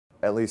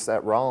at least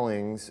at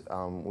Rawlings,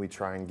 we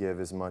try and give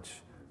as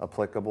much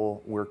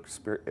applicable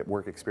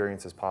work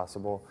experience as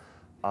possible.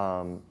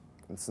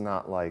 It's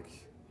not like,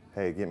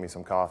 hey, get me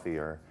some coffee,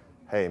 or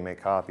hey,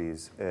 make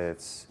copies.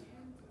 It's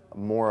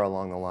more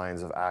along the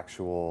lines of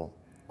actual,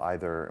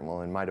 either,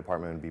 well, in my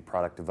department it would be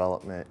product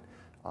development,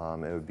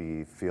 it would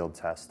be field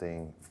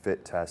testing,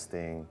 fit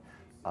testing,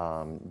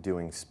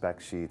 doing spec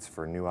sheets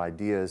for new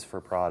ideas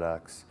for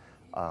products,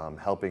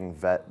 helping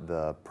vet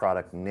the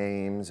product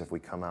names. If we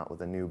come out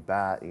with a new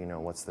bat, you know,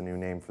 what's the new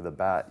name for the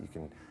bat? You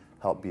can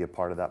help be a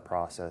part of that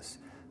process.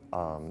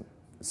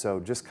 So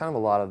just kind of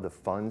a lot of the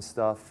fun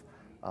stuff.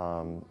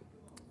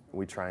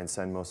 We try and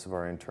send most of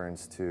our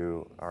interns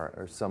to,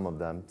 or some of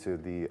them, to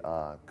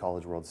the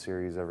College World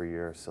Series every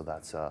year, so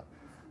that's a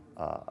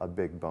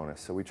big bonus.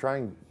 So we try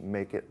and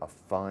make it a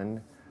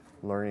fun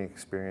learning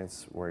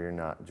experience where you're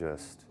not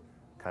just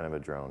kind of a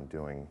drone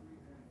doing,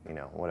 you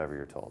know, whatever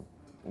you're told.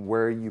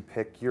 Where you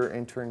pick your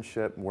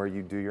internship, where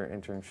you do your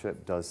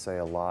internship does say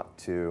a lot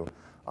to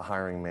a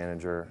hiring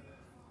manager,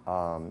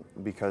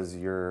 because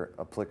your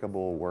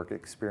applicable work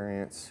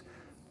experience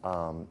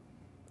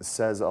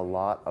says a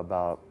lot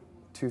about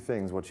two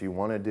things: what you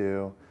want to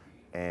do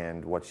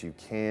and what you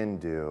can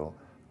do.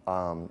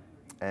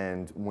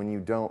 And when you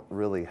don't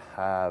really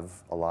have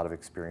a lot of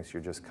experience,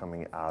 you're just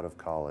coming out of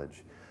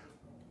college,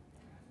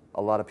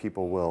 a lot of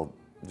people will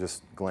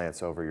just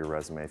glance over your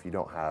resume if you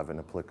don't have an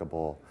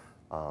applicable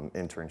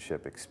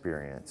internship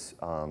experience.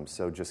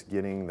 So just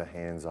getting the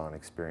hands-on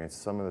experience,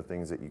 some of the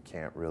things that you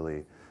can't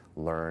really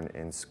learn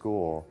in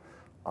school,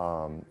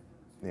 you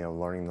know,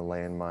 learning the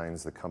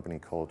landmines, the company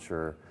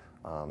culture,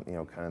 you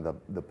know, kind of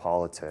the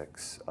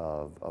politics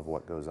of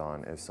what goes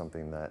on is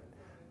something that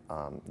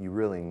you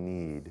really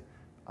need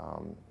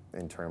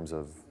in terms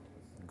of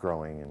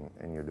growing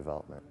in your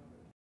development.